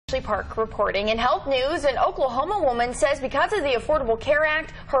Park reporting. In health news, an Oklahoma woman says because of the Affordable Care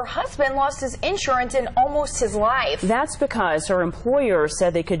Act, her husband lost his insurance and almost his life. That's because her employer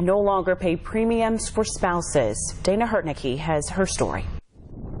said they could no longer pay premiums for spouses. Dana Hurtnicki has her story.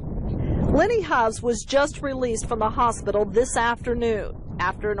 Lenny Hubs was just released from the hospital this afternoon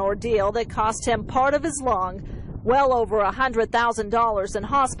after an ordeal that cost him part of his lung, well over $100,000 in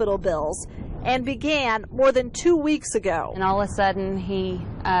hospital bills, and began more than 2 weeks ago. And all of a sudden he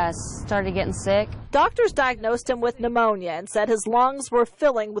started getting sick. Doctors diagnosed him with pneumonia and said his lungs were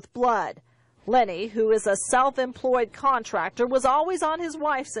filling with blood. Lenny, who is a self-employed contractor, was always on his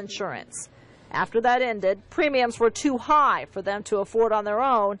wife's insurance. After that ended, premiums were too high for them to afford on their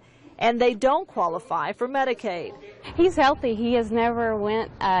own, and they don't qualify for Medicaid. He's healthy. He has never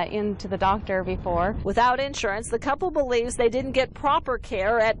went into the doctor before. Without insurance, the couple believes they didn't get proper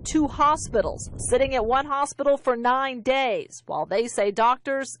care at 2 hospitals, sitting at one hospital for 9 days, while they say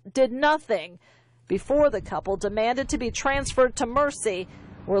doctors did nothing before the couple demanded to be transferred to Mercy,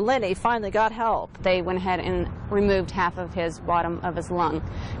 where Lenny finally got help. They went ahead and removed half of his bottom of his lung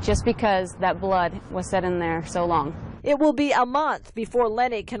just because that blood was set in there so long. It will be a month before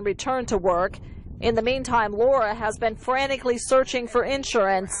Lenny can return to work. In the meantime, Laura has been frantically searching for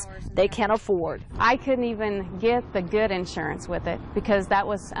insurance they can't afford. I couldn't even get the good insurance with it because that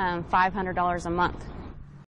was $500 a month.